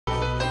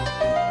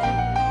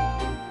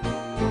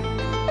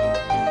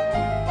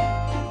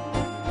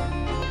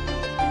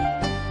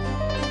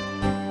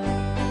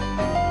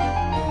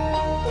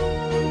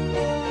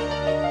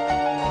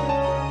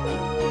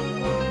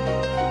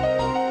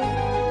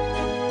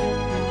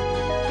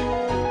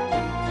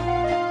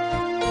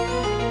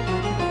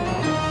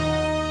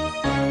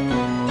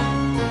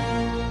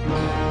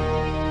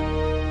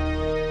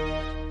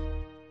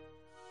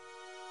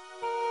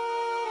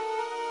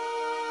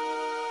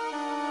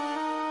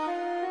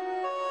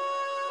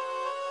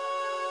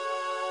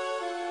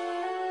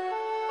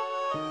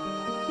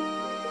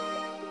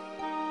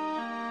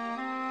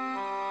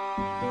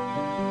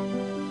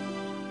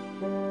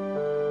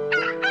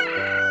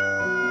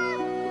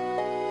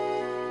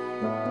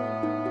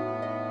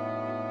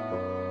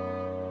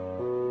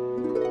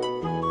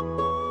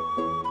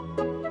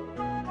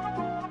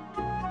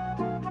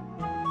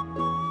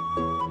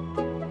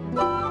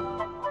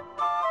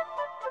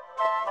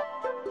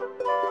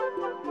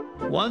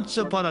Once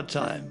upon a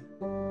time,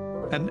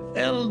 an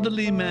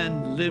elderly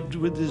man lived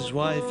with his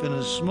wife in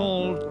a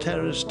small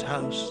terraced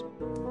house.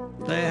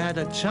 They had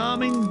a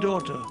charming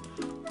daughter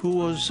who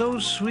was so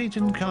sweet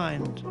and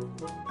kind,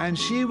 and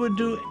she would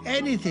do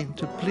anything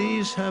to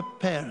please her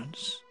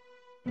parents.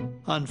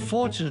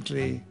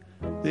 Unfortunately,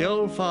 the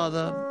old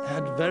father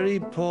had very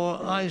poor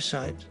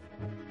eyesight.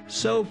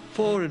 So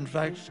poor, in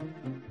fact,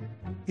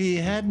 he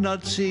had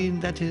not seen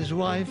that his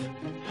wife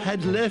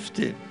had left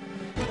him.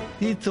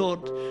 He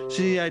thought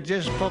she had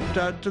just popped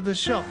out to the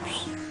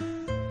shops.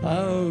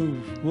 "Oh,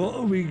 what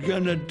are we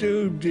gonna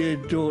do, dear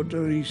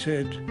daughter?" he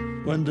said,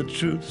 when the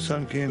truth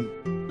sunk in.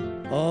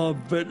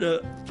 "I'd better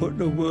put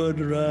the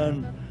word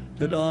around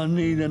that I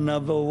need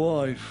another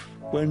wife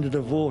when the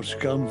divorce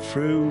comes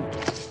through."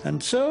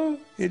 And so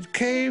it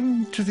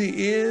came to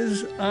the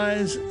ears,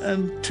 eyes,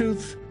 and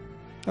tooth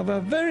of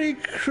a very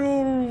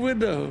cruel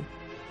widow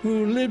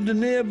who lived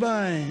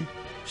nearby.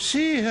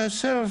 She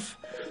herself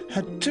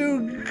had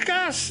two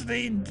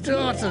ghastly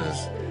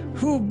daughters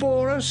who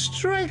bore a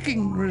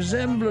striking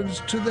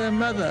resemblance to their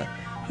mother,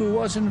 who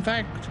was in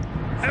fact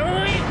a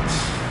witch.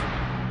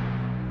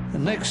 The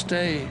next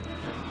day,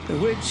 the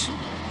witch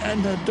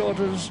and her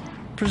daughters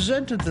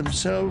presented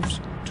themselves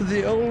to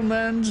the old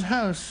man's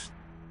house.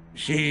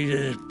 "She's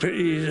as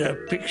pretty as a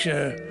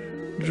picture,"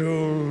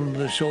 drawled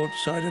the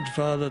short-sighted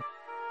father.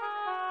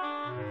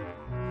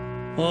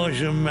 "I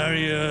shall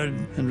marry her."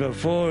 And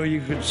before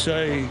you could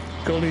say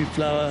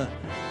cauliflower,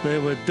 they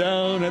were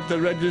down at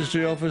the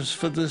registry office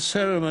for the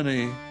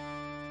ceremony.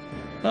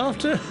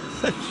 After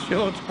a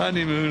short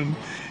honeymoon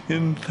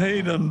in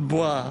Pays d'en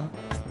Bois,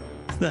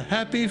 the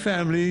happy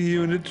family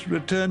unit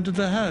returned to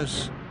the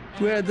house,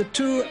 where the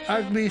two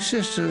ugly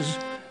sisters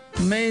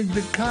made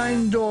the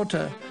kind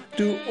daughter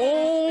do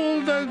all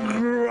the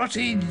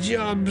grotty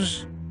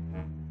jobs.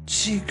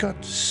 She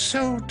got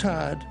so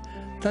tired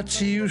that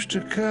she used to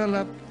curl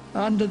up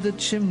under the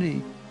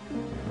chimney.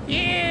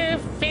 "You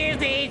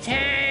filthy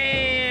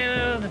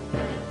child!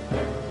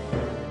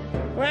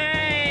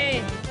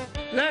 Why,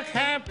 look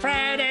how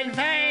proud and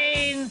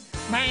fine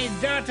my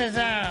daughters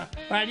are,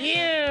 while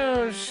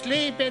you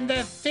sleep in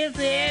the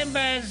filthy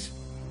embers.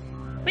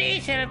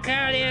 We shall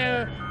call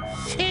you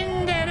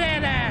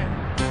Cinderella."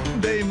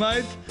 They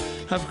might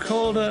have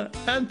called her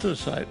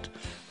anthracite,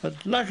 but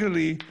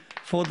luckily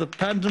for the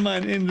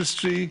pantomime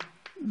industry,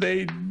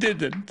 they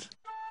didn't.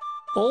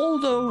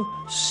 Although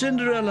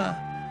Cinderella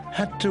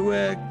had to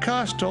wear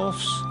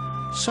cast-offs,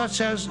 such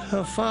as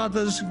her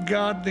father's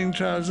gardening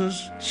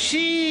trousers,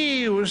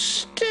 she was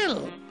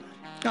still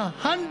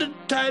 100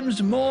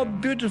 times more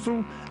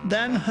beautiful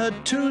than her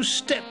two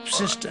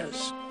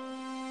stepsisters.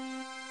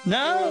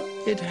 Now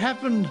it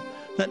happened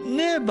that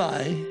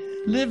nearby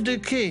lived a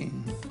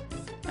king,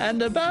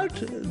 and about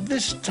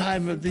this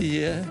time of the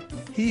year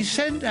he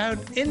sent out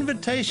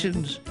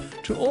invitations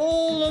to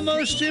all the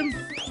most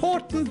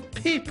important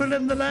people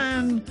in the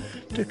land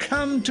to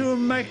come to a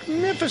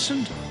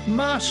magnificent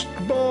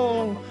masked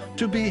ball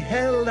to be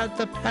held at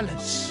the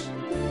palace.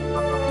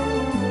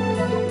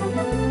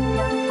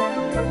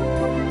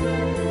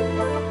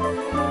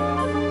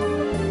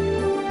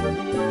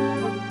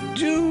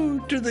 Due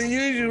to the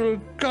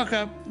usual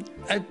cock-up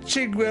at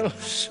Chigwell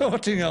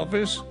sorting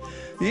office,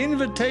 the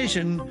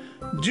invitation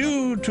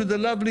due to the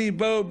lovely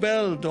Beau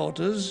Belle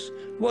daughters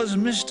was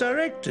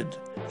misdirected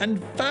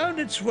and found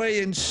its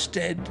way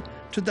instead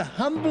to the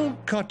humble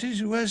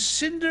cottage where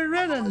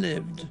Cinderella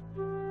lived.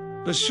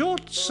 The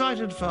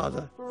short-sighted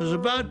father was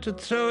about to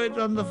throw it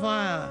on the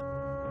fire.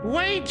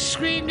 "Wait!"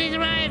 screamed his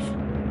wife,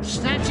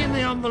 snatching the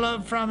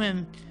envelope from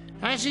him.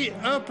 As he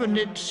opened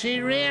it, she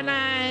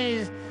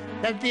realized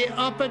that the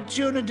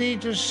opportunity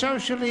to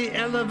socially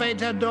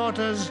elevate her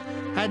daughters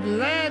had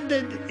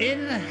landed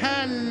in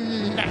her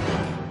lap.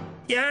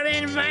 "You're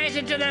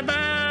invited to the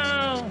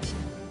ball.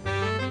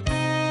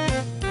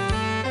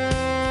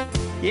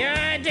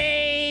 Your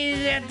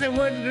days at the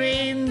Wood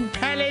Green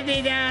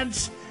Paladie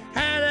dance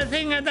are a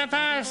thing of the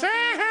past."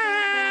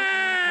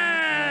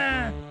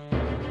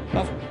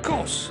 Of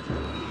course,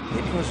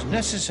 it was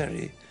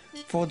necessary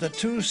for the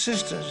two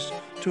sisters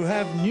to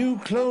have new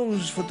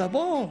clothes for the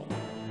ball.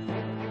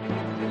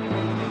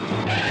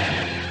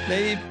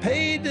 They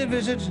paid a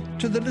visit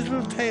to the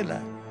little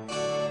tailor.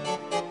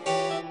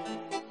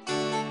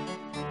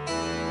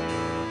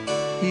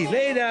 He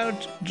laid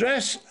out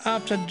dress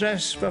after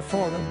dress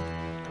before them,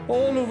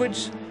 all of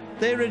which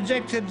they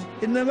rejected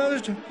in the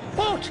most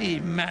haughty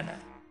manner.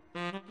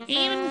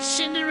 "Even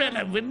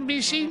Cinderella wouldn't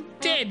be seen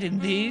dead in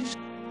these.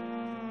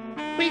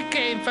 We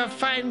came for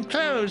fine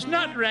clothes,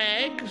 not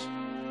rags."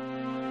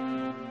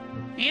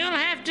 "You'll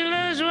have to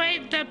lose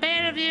weight, the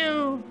pair of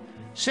you,"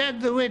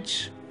 said the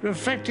witch,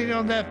 reflecting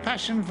on their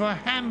passion for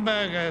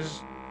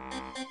hamburgers.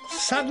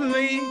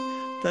 Suddenly,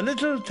 the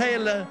little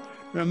tailor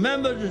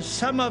remembered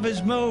some of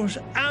his most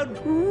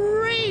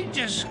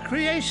outrageous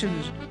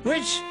creations,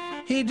 which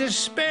he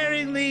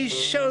despairingly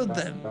showed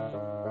them.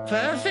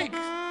 "Perfect,"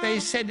 they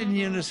said in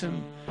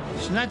unison,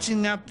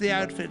 snatching up the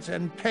outfits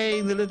and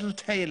paying the little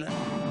tailor.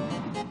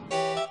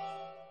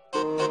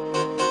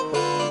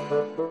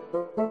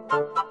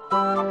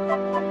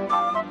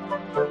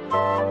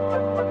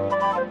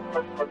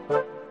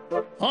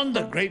 On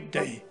the great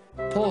day,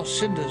 poor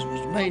Cinders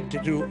was made to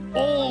do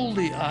all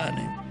the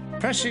ironing,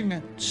 pressing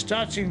and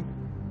starching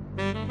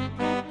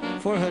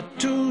for her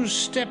two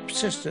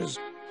stepsisters.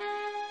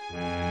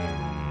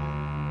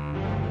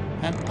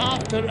 And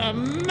after a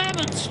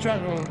mammoth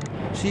struggle,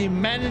 she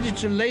managed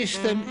to lace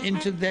them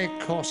into their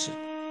corset.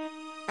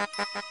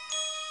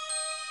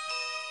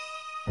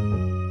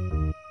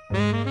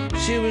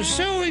 She was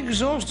so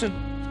exhausted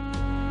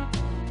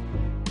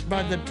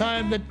by the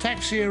time the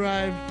taxi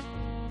arrived,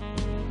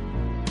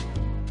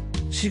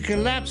 she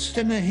collapsed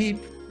in a heap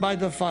by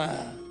the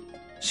fire.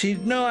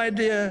 She'd no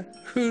idea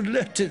who'd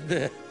left it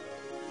there.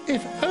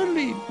 "If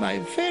only my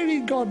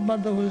fairy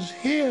godmother was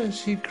here,"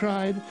 she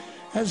cried,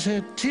 as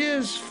her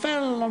tears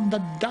fell on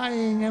the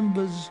dying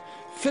embers,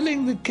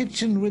 filling the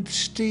kitchen with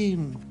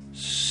steam.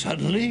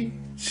 Suddenly,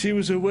 she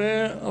was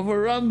aware of a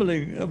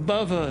rumbling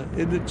above her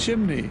in the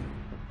chimney.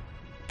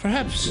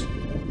 Perhaps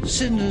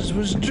Cinders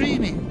was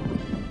dreaming.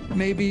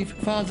 Maybe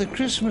Father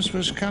Christmas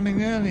was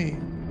coming early.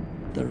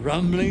 The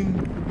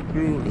rumbling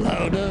grew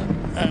louder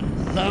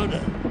and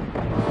louder.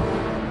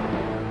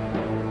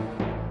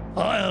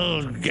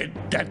 "I'll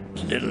get that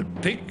little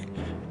pig,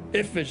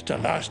 if it's the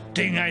last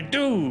thing I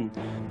do."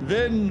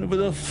 Then,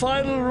 with a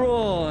final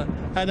roar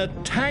and a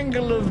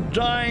tangle of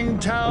drying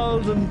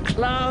towels and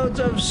clouds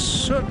of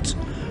soot,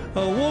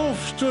 a wolf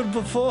stood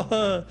before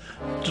her,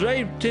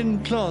 draped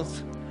in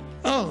cloth.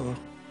 "Oh,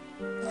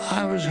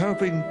 I was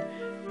hoping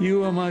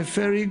you were my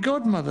fairy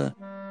godmother."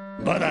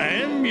 "But I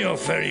am your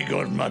fairy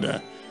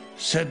godmother,"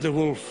 said the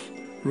wolf,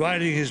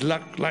 riding his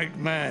luck like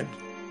mad.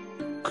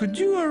 "Could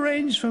you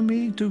arrange for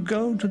me to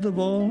go to the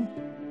ball?"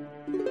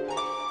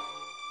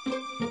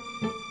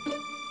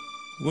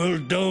 "Will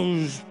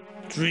those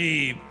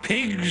 3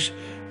 pigs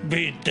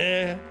be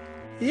there?"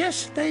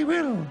 "Yes, they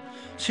will,"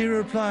 she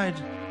replied,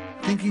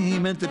 thinking he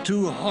meant the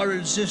 2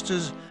 horrid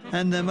sisters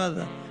and their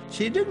mother.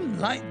 She didn't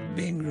like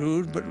being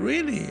rude, but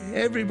really,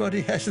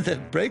 everybody has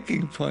their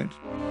breaking point.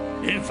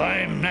 "If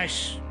I'm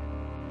nice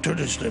to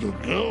this little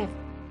girl,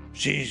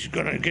 she's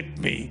gonna get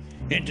me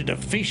into the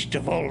feast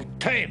of all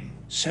time,"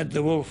 said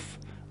the wolf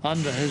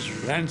under his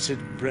rancid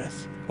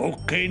breath.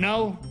 "Okay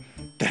now,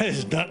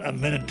 there's not a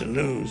minute to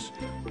lose.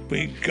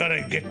 We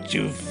gotta get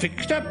you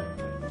fixed up.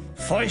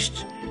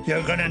 First,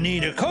 you're gonna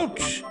need a coat."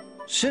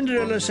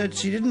 Cinderella said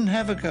she didn't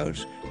have a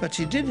coat, but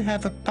she did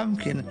have a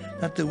pumpkin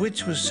that the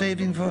witch was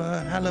saving for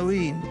her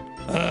Halloween.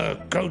 "A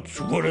coat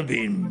would have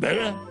been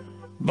better,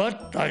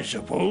 but I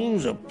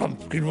suppose a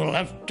pumpkin will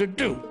have to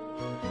do."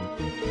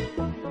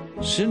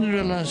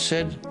 Cinderella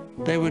said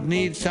they would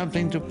need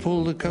something to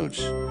pull the coach.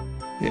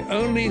 The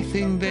only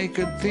thing they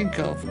could think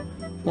of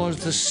was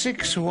the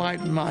 6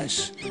 white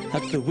mice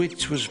that the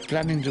witch was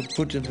planning to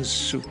put in the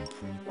soup.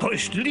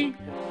 "Personally,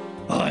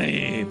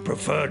 I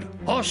preferred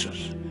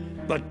horses,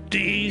 but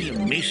these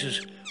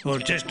mice will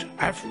just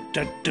have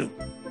to do."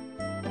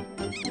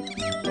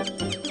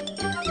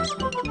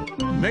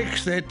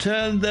 Next, they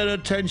turned their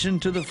attention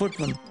to the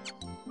footman.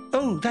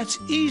 "Oh, that's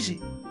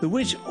easy. The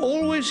witch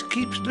always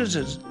keeps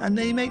lizards, and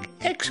they make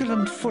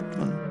excellent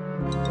footmen."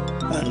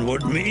 "And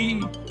would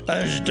me,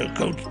 as the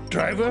coach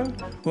driver,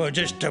 were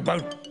just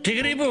about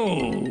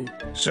tickety-boo.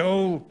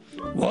 So,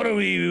 what are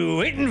we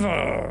waiting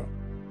for?"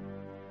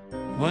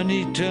 When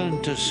he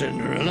turned to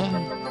Cinderella,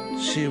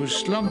 she was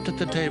slumped at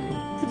the table.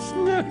 "It's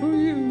no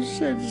use,"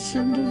 said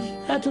Cinders.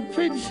 "At a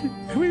pinch,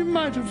 we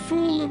might have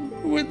fooled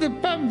them with the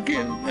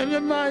pumpkin and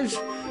the mice,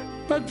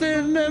 but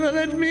they'll never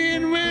let me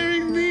in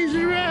wearing these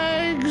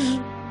rags."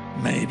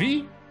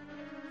 "Maybe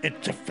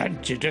it's a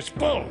fancy dress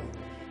ball,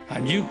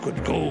 and you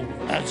could go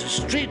as a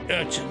street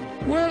urchin."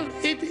 "Well,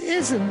 it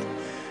isn't,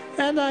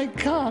 and I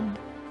can't."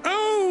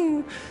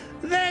 "Oh,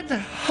 that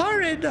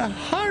horrid,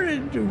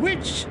 horrid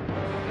witch!"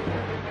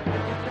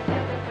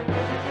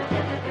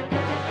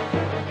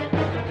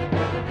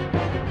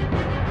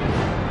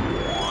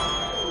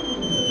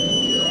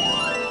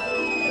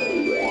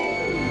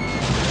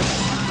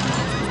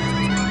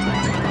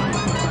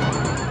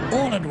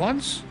 All at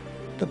once,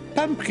 the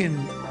pumpkin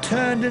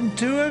turned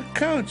into a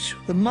coach,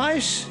 the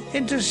mice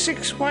into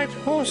 6 white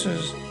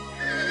horses,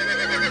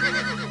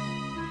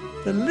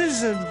 the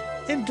lizard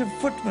into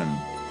footman,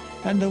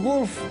 and the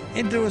wolf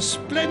into a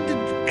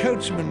splendid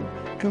coachman,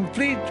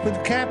 complete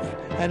with cap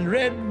and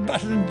red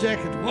button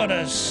jacket. What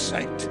a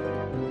sight!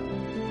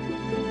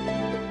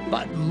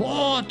 But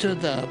more to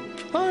the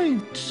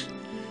point,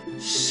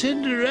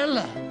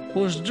 Cinderella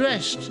was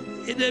dressed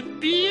in a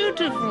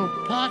beautiful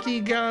party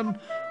gown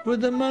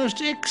with the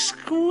most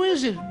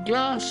exquisite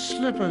glass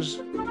slippers.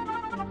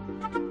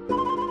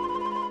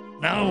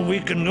 "Now we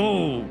can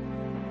go,"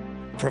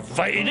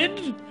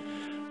 Provided?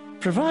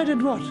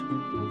 Provided what?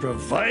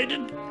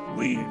 Provided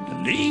we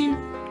leave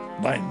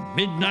by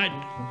midnight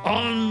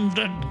on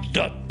the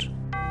dot.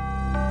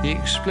 He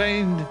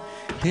explained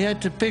he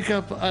had to pick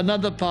up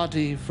another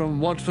party from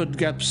Watford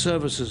Gap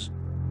Services.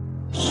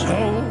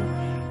 So,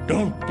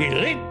 don't be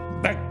late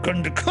back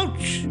on the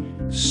coach.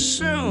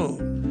 So,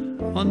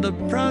 on the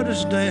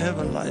proudest day of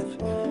her life,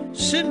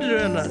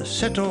 Cinderella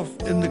set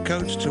off in the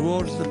coach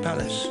towards the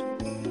palace.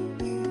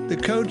 The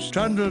coach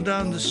trundled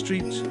down the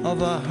streets of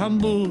her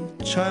humble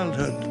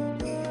childhood,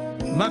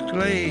 Muck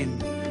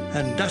Lane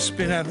and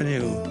Dustbin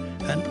Avenue,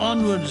 and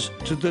onwards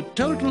to the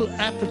total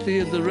apathy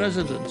of the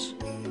residents,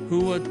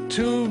 who were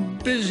too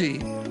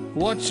busy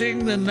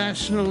watching the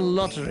National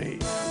Lottery.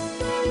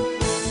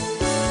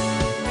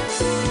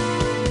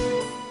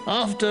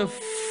 After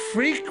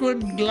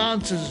frequent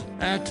glances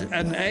at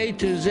an A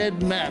to Z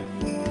map,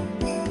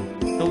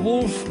 the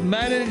wolf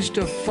managed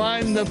to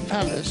find the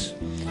palace,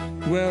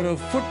 where a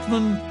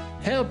footman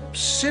helped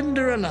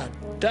Cinderella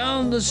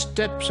down the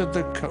steps of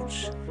the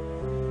coach.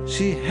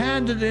 She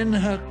handed in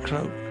her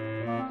cloak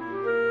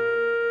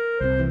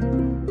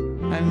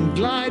and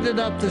glided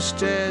up the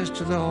stairs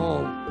to the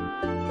hall.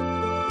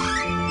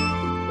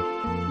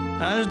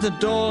 As the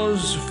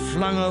doors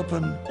flung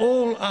open,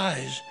 all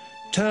eyes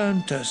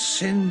turned to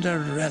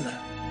Cinderella.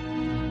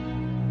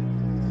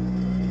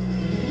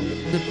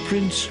 The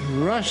prince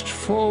rushed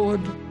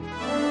forward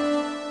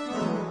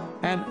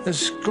and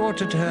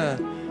escorted her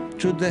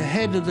to the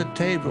head of the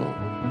table.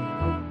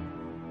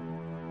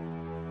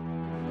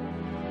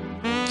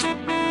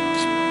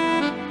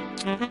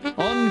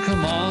 On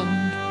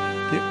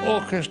command, the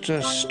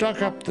orchestra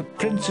struck up the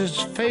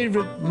prince's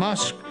favorite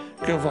masque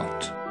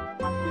gavotte.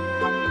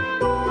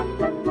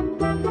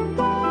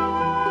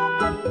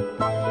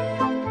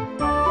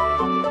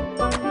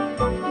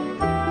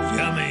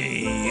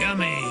 Yummy,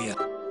 yummy.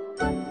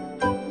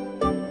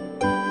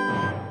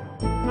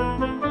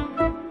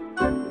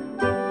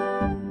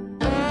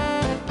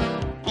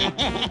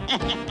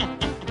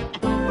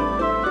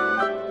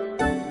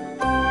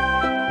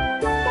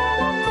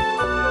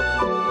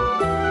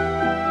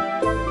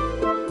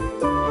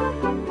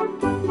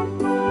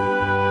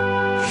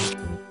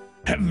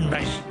 Haven't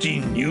I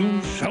seen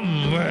you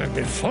somewhere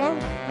before?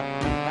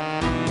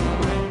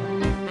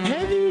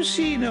 Have you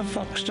seen a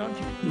foxtrot?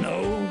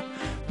 No,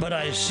 but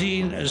I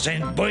seen a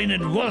St.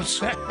 Bernard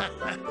waltz.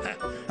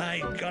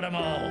 I got 'em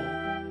all.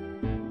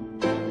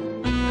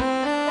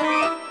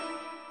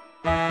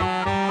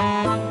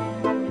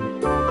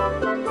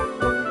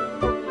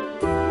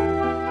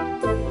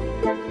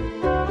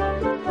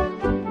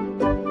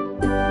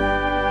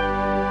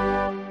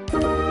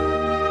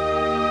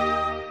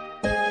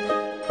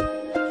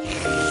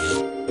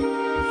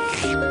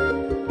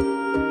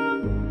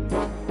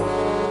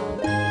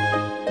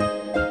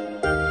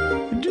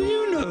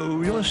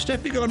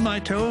 Stepping on my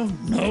toe?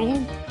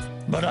 No,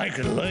 but I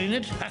could learn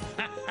it.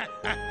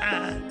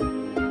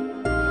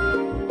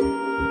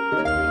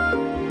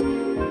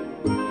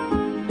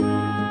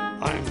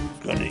 I'm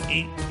gonna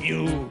eat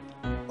you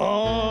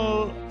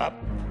all up.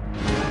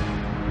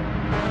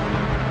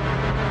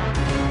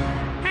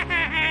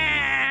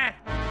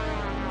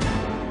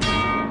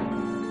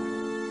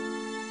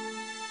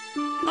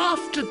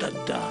 After the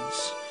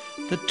dance,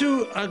 the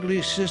two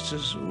ugly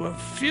sisters were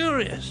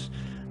furious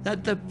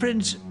that the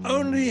prince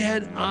only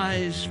had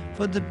eyes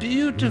for the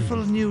beautiful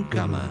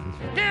newcomer.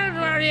 Don't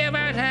worry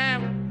about her.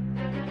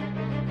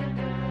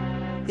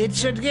 It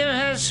should give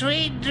her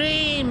sweet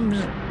dreams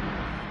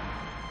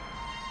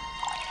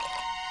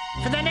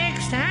for the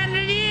next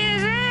 100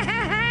 years.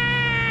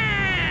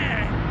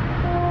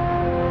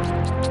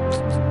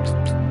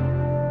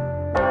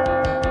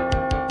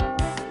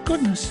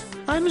 Goodness,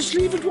 I must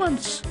leave at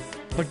once.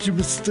 But you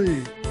must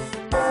stay.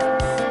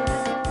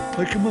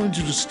 I command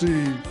you to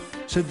stay,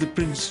 said the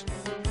prince.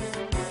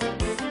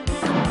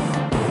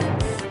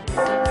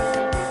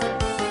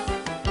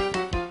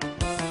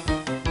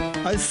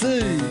 I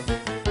say.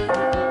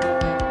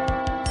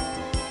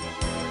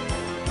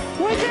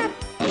 Wake up!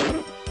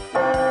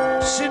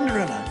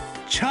 Cinderella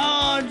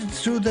charged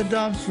through the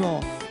dance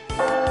floor.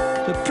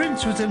 The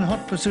prince was in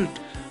hot pursuit.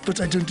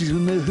 But I don't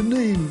even know her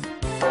name.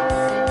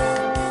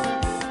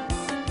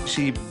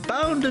 She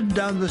bounded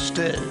down the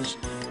stairs,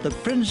 the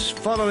prince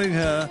following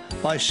her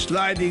by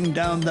sliding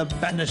down the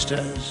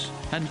banisters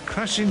and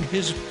crushing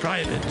his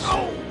privates.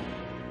 Oh.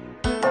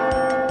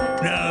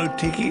 No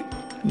ticket,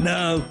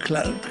 no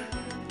cloak.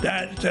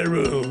 That's the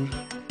rule.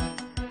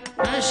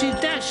 As she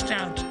dashed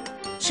out,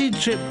 she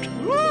tripped,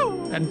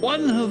 and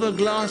one of her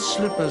glass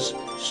slippers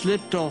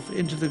slipped off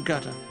into the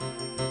gutter.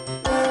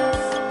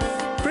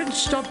 Prince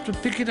stopped to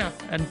pick it up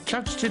and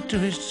clutched it to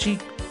his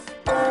cheek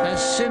as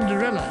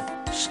Cinderella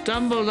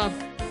stumbled up.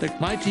 The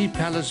mighty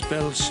palace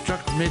bell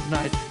struck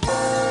midnight,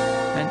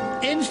 and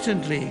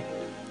instantly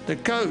the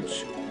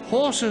coach,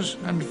 horses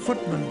and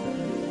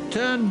footmen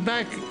turned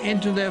back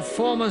into their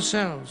former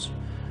selves,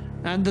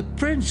 and the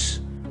prince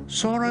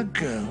saw a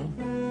girl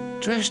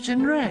dressed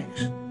in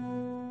rags.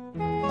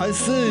 I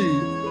say,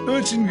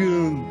 urchin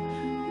girl,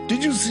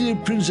 Did you see a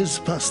princess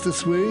pass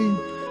this way?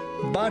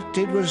 But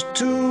it was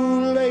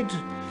too late.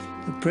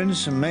 The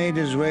prince made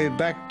his way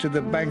back to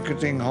the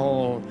banqueting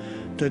hall,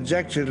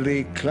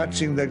 dejectedly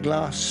clutching the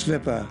glass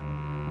slipper.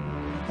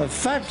 A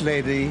fat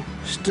lady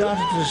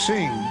started to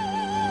sing,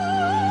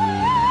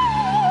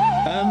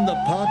 and the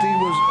party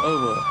was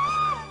over,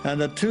 and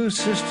the two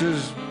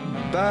sisters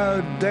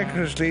bowed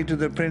decorously to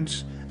the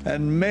prince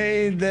and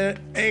made their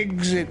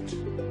exit.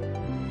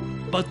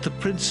 But the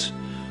prince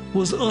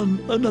was on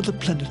another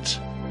planet.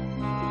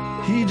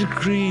 He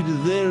decreed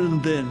there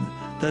and then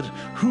that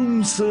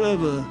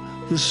whomsoever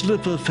the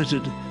slipper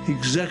fitted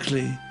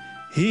exactly,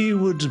 he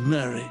would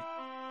marry.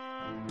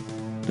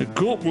 The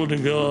corporal de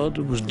guard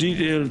was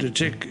detailed to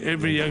check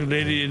every young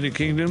lady in the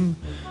kingdom,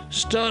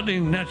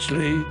 starting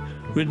naturally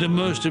with the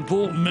most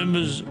important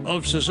members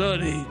of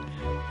society,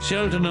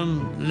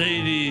 Cheltenham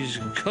Ladies'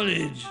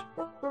 College.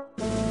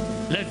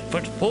 Left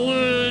foot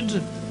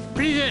forward,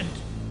 present!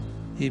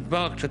 He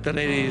barked at the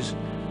ladies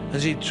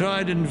as he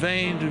tried in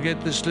vain to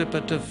get the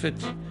slipper to fit.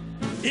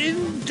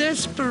 In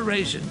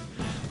desperation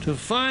to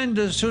find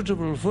a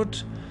suitable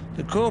foot,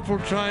 the corporal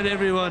tried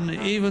everyone,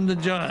 even the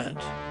giant.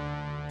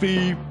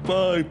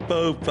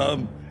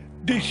 Fee-fi-fo-fum,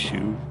 this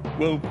shoe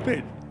won't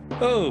fit.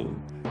 Oh,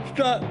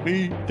 strike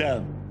me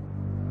down.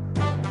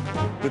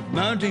 With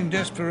mounting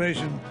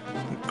desperation,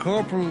 the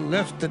corporal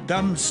left the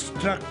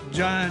dumbstruck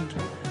giant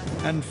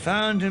and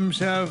found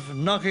himself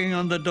knocking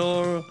on the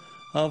door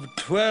of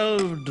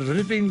 12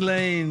 Dripping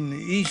Lane,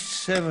 East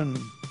 7.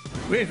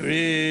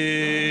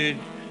 Wait,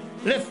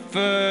 left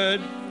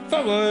foot,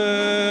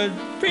 forward,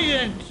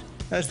 present,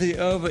 as the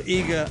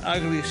over-eager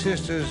ugly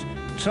sisters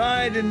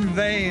tried in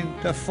vain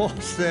to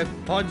force their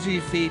podgy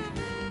feet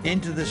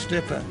into the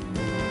slipper.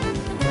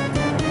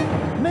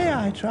 May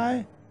I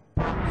try?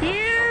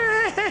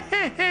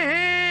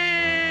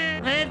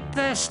 Let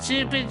the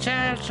stupid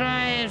child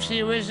try if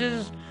she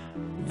wishes.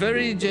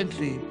 Very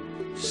gently,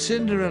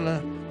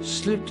 Cinderella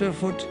slipped her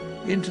foot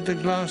into the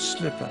glass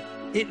slipper.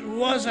 It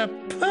was a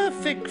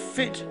perfect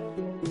fit.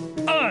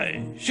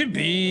 I should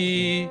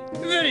be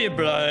very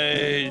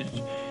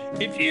obliged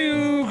if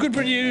you could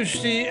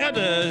produce the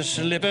other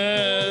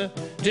slipper,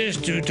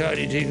 just to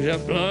tidy things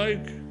up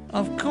like.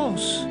 Of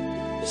course,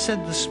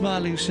 said the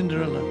smiling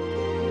Cinderella.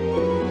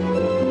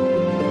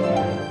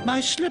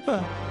 My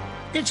slipper,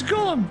 it's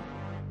gone.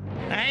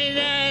 I know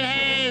it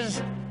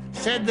has,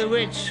 said the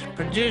witch,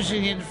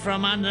 producing it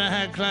from under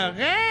her cloak.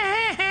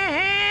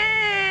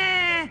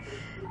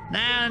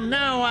 Now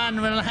no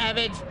one will have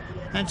it.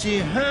 And she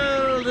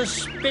hurled the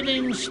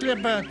spinning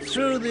slipper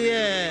through the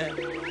air.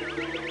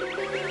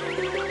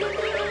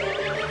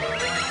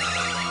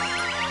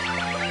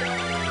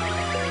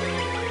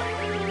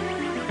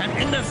 And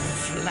in a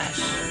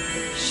flash,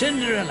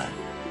 Cinderella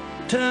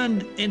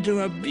turned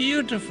into a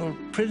beautiful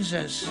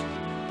princess.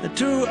 The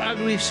two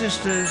ugly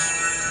sisters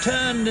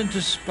turned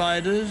into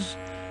spiders.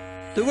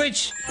 The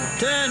witch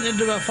turned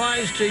into a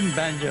five-string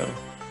banjo.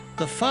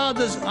 The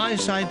father's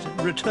eyesight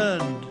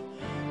returned.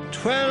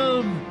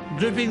 12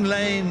 Dripping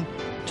Lane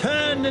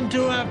turned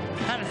into a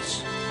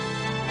palace.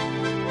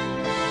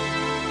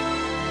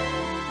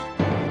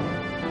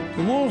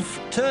 The wolf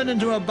turned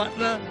into a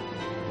butler,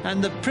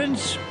 and the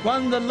prince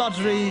won the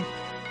lottery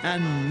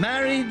and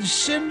married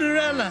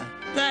Cinderella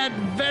that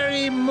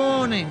very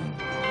morning.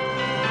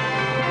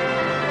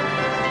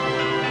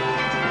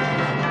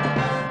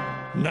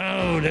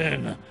 Now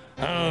then,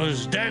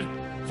 how's that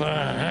for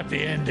a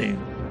happy ending?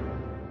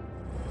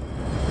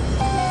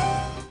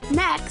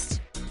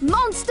 Next,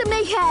 monster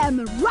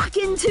mayhem,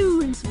 rockin'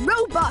 tunes,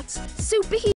 robots, superheroes.